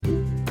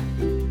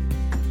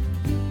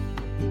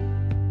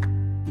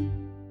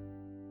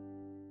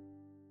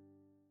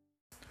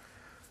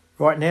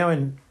Right now,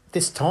 in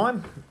this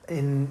time,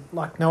 in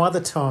like no other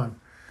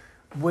time,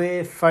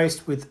 we're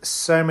faced with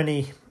so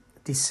many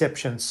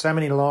deceptions, so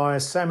many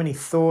lies, so many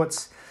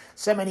thoughts,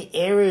 so many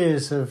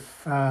areas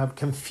of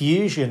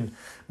confusion,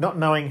 not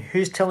knowing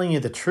who's telling you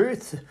the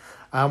truth,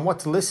 what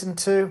to listen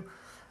to.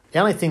 The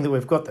only thing that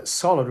we've got that's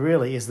solid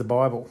really is the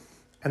Bible.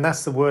 And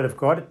that's the Word of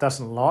God. It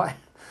doesn't lie.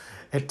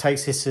 It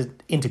takes us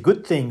into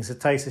good things.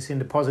 It takes us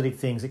into positive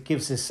things. It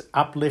gives us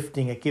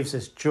uplifting. It gives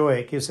us joy.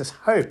 It gives us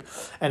hope.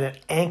 And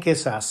it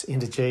anchors us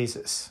into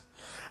Jesus.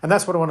 And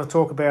that's what I want to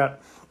talk about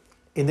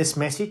in this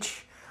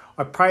message.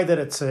 I pray that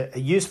it's a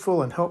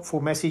useful and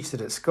helpful message, that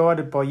it's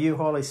guided by you,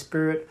 Holy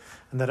Spirit,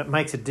 and that it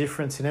makes a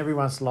difference in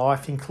everyone's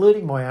life,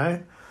 including my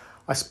own.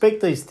 I speak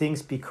these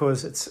things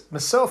because it's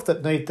myself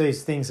that need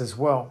these things as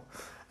well.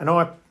 And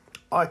I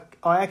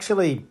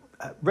actually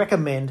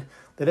recommend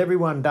that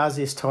everyone does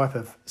this type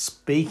of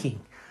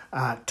speaking,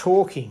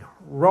 talking,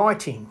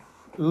 writing,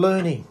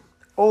 learning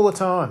all the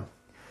time,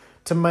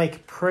 to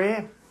make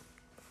prayer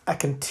a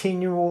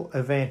continual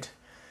event,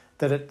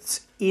 that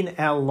it's in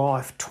our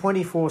life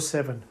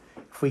 24/7.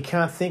 If we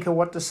can't think of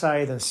what to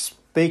say, then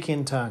speak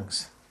in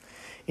tongues.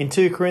 In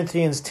 2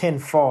 Corinthians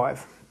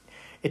 10:5,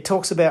 it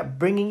talks about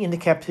bringing into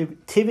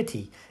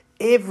captivity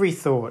every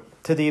thought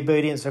to the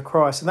obedience of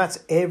Christ, and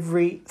that's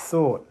every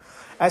thought.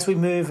 As we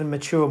move and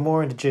mature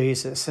more into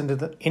Jesus and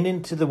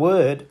into the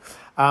Word,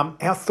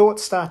 our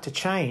thoughts start to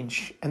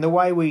change, and the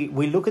way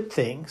we look at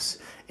things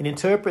and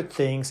interpret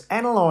things,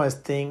 analyse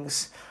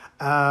things,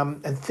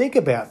 and think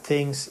about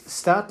things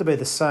start to be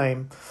the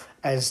same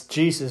as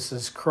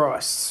Jesus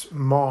Christ's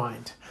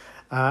mind.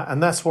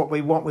 And that's what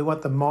we want. We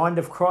want the mind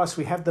of Christ.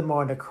 We have the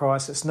mind of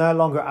Christ. It's no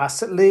longer us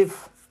that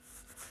live.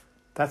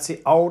 That's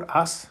the old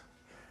us.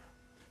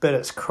 But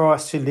it's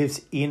Christ who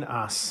lives in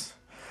us.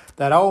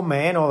 That old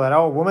man or that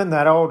old woman,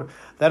 that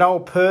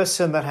old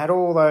person that had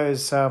all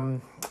those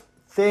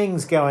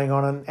things going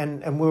on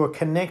and we were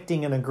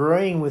connecting and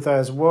agreeing with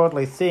those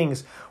worldly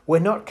things, we're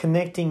not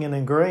connecting and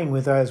agreeing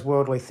with those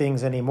worldly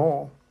things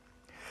anymore.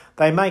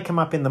 They may come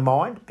up in the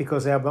mind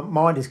because our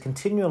mind is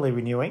continually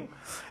renewing,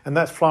 and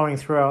that's flowing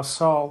through our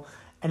soul.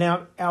 And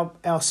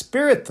our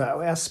spirit,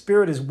 though, our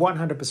spirit is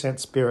 100%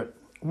 spirit,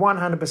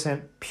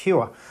 100%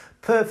 pure,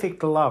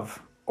 perfect love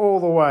all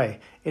the way.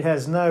 It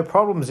has no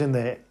problems in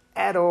there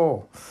at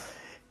all.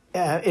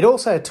 It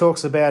also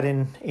talks about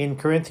in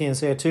Corinthians,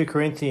 2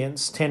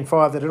 Corinthians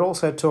 10:5, that it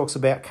also talks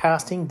about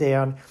casting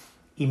down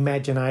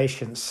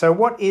imaginations. So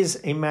what is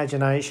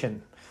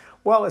imagination?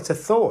 Well, it's a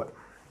thought.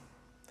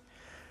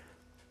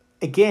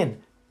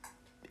 Again,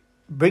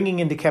 bringing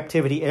into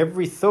captivity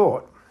every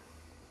thought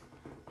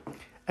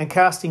and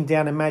casting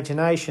down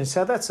imagination.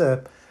 So that's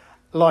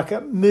like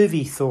a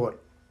movie thought.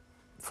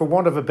 For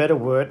want of a better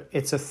word,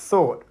 it's a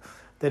thought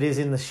that is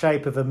in the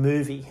shape of a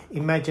movie.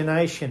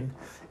 Imagination,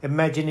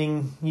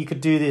 imagining, you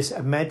could do this,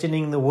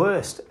 imagining the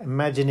worst,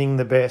 imagining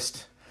the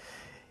best.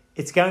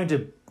 It's going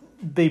to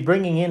be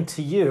bringing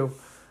into you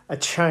a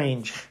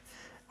change,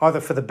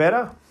 either for the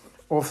better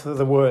or for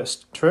the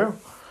worst, true?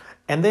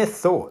 And they're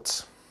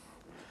thoughts.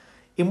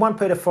 In 1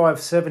 Peter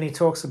 5:7, he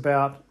talks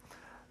about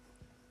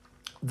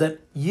that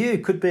you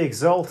could be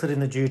exalted in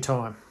the due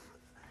time.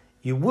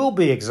 You will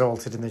be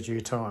exalted in the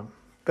due time.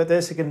 But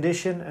there's a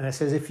condition, and it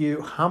says, if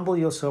you humble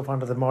yourself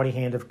under the mighty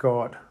hand of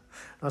God.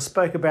 And I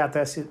spoke about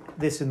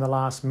this in the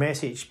last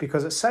message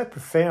because it's so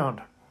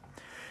profound,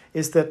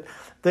 is that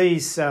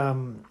these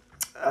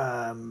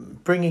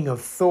bringing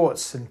of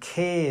thoughts and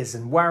cares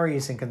and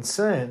worries and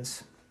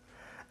concerns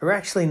are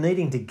actually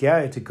needing to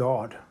go to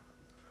God.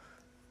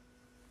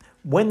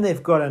 When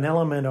they've got an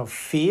element of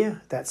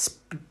fear, that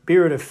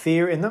spirit of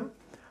fear in them,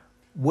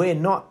 we're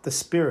not the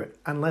Spirit.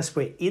 Unless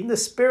we're in the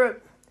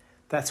Spirit,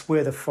 that's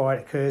where the fight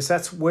occurs.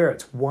 That's where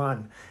it's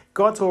won.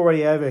 God's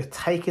already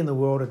overtaken the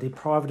world and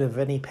deprived it of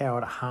any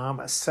power to harm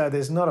us. So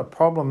there's not a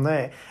problem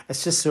there.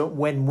 It's just that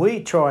when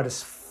we try to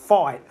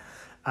fight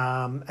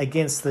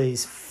against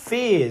these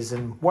fears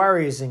and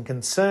worries and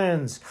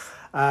concerns,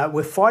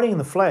 we're fighting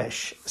the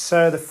flesh.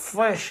 So the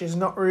flesh is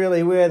not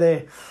really where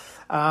they're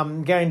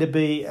going to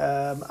be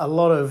a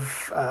lot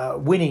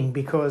of winning,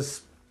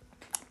 because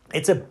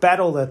it's a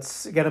battle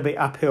that's going to be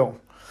uphill,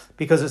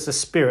 because it's a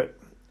spirit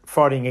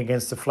fighting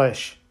against the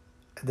flesh.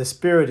 The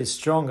spirit is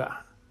stronger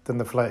than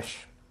the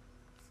flesh.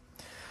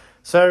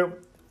 So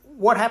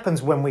what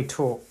happens when we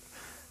talk?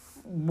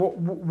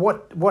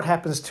 What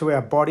happens to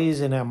our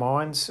bodies and our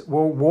minds?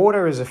 Well,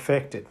 water is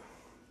affected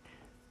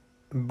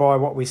by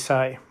what we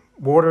say.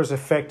 Water is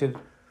affected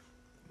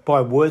by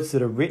words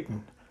that are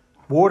written.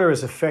 Water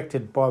is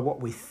affected by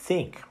what we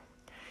think.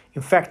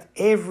 In fact,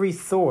 every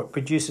thought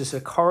produces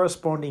a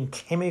corresponding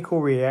chemical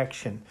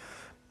reaction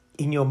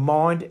in your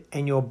mind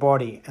and your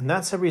body, and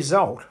that's a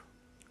result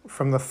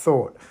from the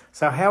thought.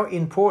 So how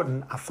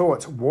important are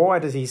thoughts? Why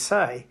does he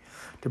say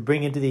to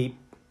bring into the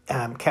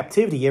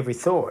captivity every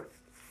thought?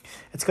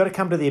 It's got to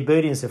come to the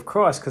obedience of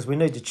Christ, because we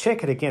need to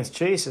check it against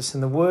Jesus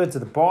and the words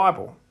of the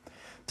Bible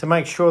to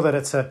make sure that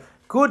it's a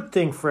good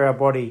thing for our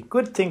body,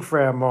 good thing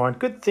for our mind,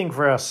 good thing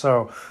for our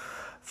soul.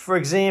 For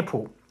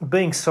example,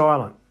 being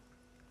silent.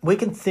 we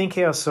can think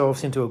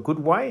ourselves into a good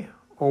way,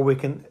 or we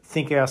can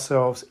think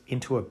ourselves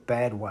into a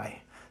bad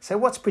way. So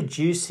what's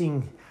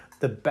producing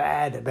the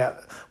bad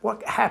about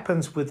what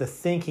happens with the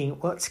thinking?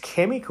 Well, it's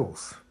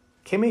chemicals.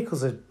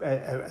 Chemicals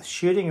are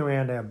shooting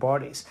around our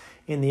bodies.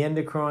 In the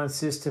endocrine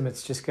system,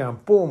 it's just going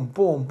boom,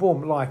 boom,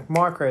 boom, like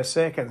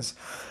microseconds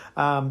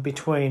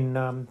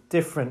between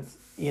different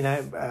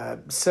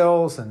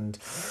cells and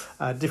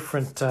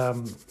different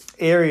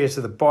areas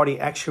of the body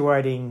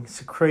actuating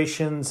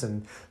secretions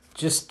and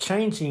just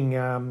changing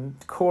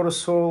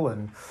cortisol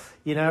and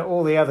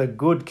all the other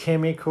good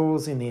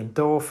chemicals in the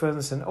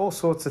endorphins, and all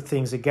sorts of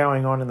things are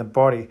going on in the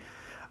body.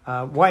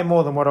 Way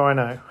more than what I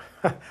know.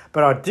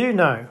 But I do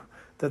know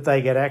that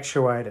they get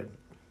actuated.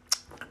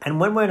 And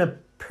when we're in a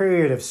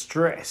period of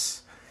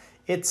stress,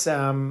 it's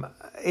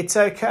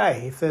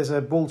okay if there's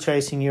a bull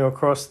chasing you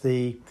across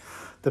the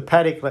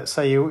paddock. Let's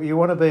say you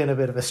want to be in a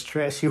bit of a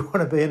stress, you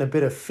want to be in a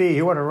bit of fear,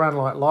 you want to run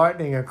like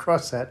lightning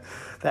across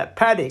that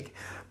paddock.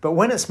 But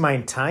when it's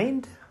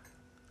maintained,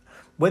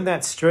 when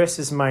that stress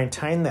is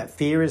maintained, that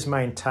fear is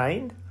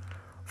maintained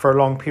for a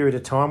long period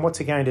of time, what's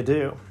it going to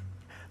do?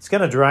 It's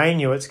going to drain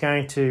you. It's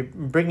going to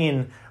bring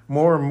in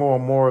more and more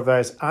and more of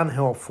those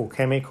unhelpful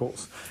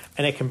chemicals,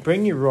 and it can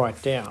bring you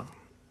right down.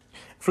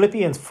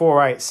 Philippians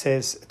 4:8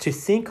 says to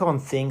think on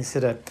things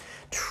that are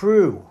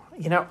true,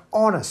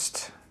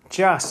 honest,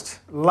 just,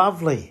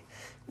 lovely,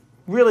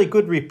 really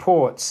good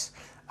reports,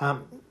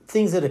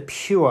 things that are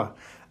pure,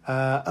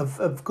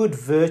 of good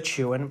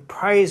virtue and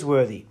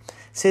praiseworthy.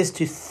 It says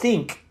to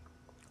think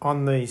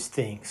on these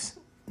things.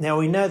 Now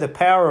we know the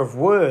power of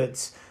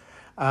words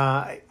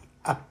are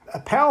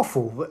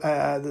powerful.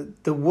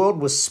 The world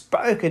was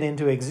spoken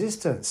into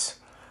existence.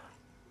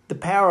 The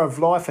power of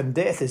life and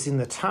death is in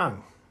the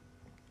tongue.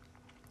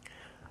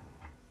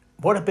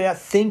 What about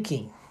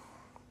thinking?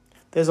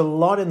 There's a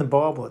lot in the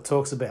Bible that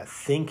talks about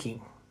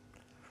thinking.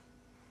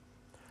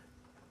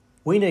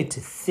 We need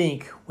to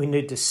think, we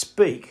need to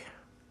speak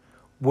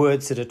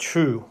words that are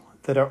true,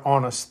 that are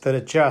honest, that are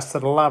just,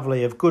 that are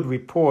lovely, of good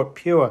report,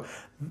 pure,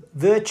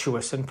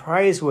 virtuous and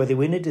praiseworthy.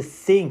 We need to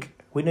think,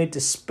 we need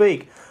to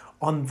speak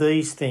on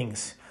these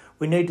things.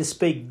 We need to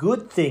speak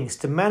good things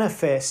to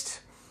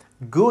manifest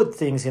good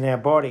things in our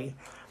body.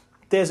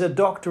 There's a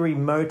Dr.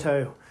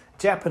 Emoto,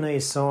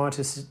 Japanese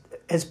scientist,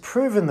 has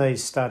proven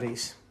these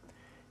studies.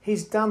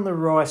 He's done the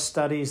rice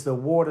studies, the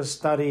water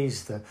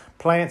studies, the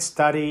plant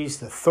studies,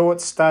 the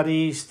thought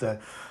studies, the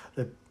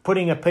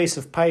putting a piece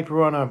of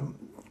paper on a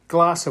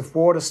glass of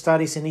water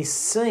studies, and he's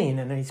seen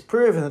and he's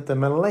proven that the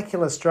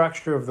molecular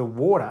structure of the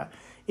water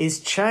is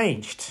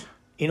changed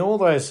in all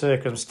those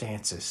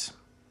circumstances.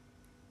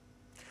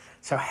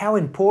 So how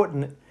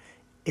important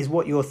is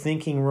what you're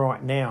thinking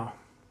right now?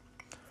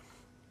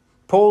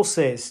 Paul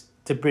says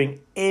to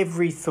bring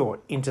every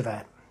thought into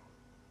that.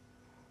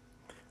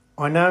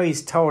 I know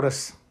he's told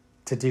us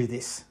to do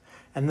this,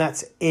 and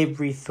that's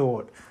every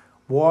thought.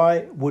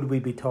 Why would we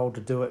be told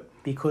to do it?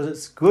 Because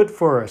it's good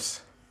for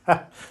us.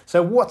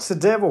 So what's the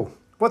devil?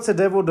 What's the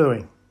devil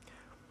doing?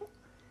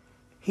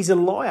 He's a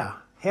liar.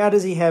 How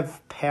does he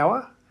have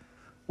power?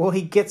 Well,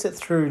 he gets it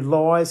through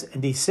lies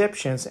and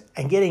deceptions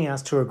and getting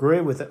us to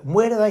agree with it.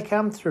 Where do they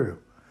come through?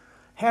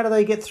 How do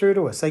they get through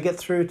to us? They get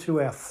through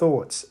to our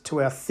thoughts,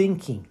 to our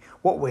thinking,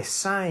 what we're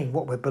saying,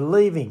 what we're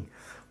believing,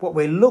 what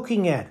we're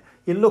looking at.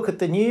 You look at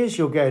the news,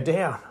 you'll go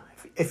down.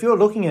 If you're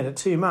looking at it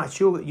too much,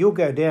 you'll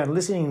go down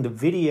listening to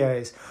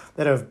videos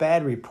that are of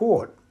bad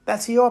report.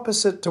 That's the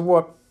opposite to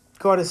what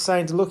God is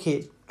saying to look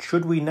here.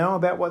 Should we know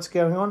about what's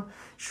going on?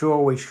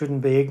 Sure, we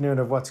shouldn't be ignorant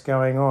of what's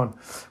going on.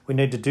 We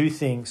need to do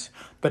things.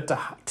 But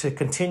to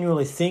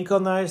continually think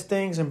on those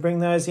things and bring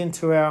those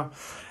into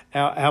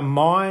our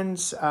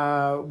minds,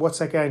 what's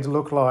that going to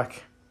look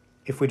like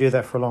if we do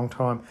that for a long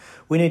time?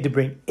 We need to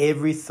bring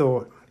every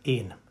thought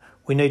in.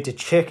 We need to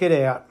check it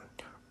out,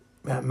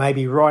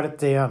 maybe write it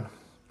down.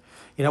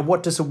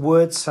 What does a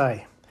word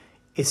say?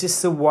 Is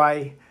this the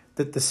way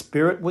that the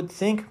Spirit would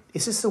think?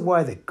 Is this the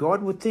way that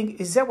God would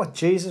think? Is that what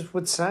Jesus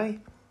would say?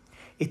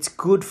 It's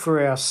good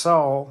for our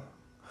soul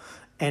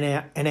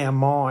and our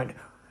mind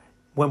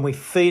when we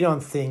feed on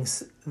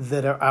things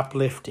that are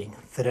uplifting,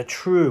 that are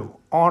true,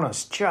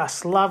 honest,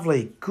 just,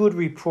 lovely, good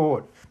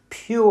report,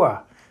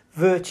 pure,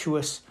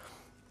 virtuous,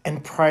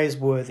 and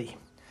praiseworthy.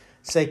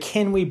 So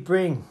can we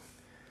bring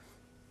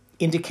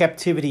into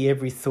captivity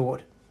every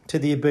thought to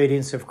the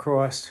obedience of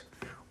Christ?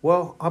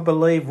 Well, I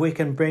believe we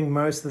can bring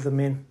most of them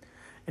in.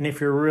 And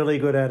if you're really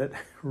good at it,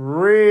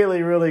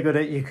 really, really good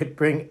at it, you could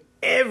bring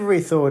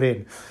every thought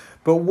in.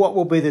 But what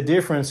will be the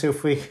difference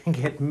if we can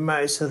get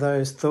most of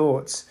those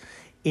thoughts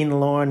in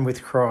line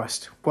with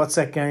Christ? What's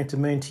that going to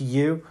mean to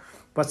you?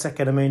 What's that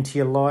going to mean to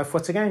your life?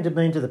 What's it going to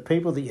mean to the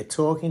people that you're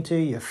talking to,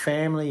 your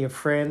family, your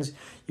friends,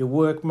 your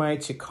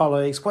workmates, your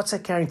colleagues? What's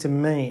that going to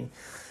mean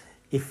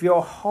if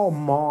your whole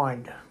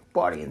mind,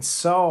 body and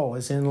soul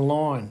is in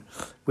line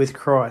with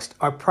Christ?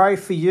 I pray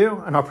for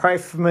you and I pray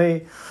for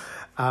me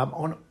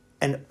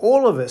and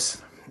all of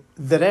us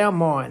that our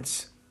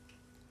minds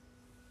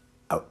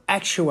are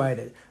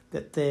actuated,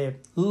 that they're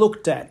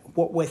looked at,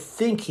 what we're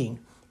thinking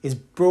is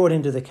brought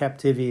into the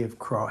captivity of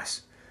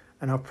Christ.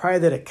 And I pray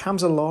that it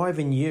comes alive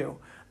in you,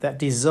 that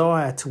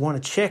desire to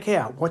want to check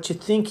out what you're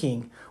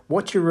thinking,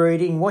 what you're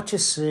reading, what you're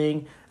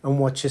seeing, and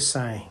what you're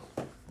saying.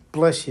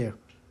 Bless you.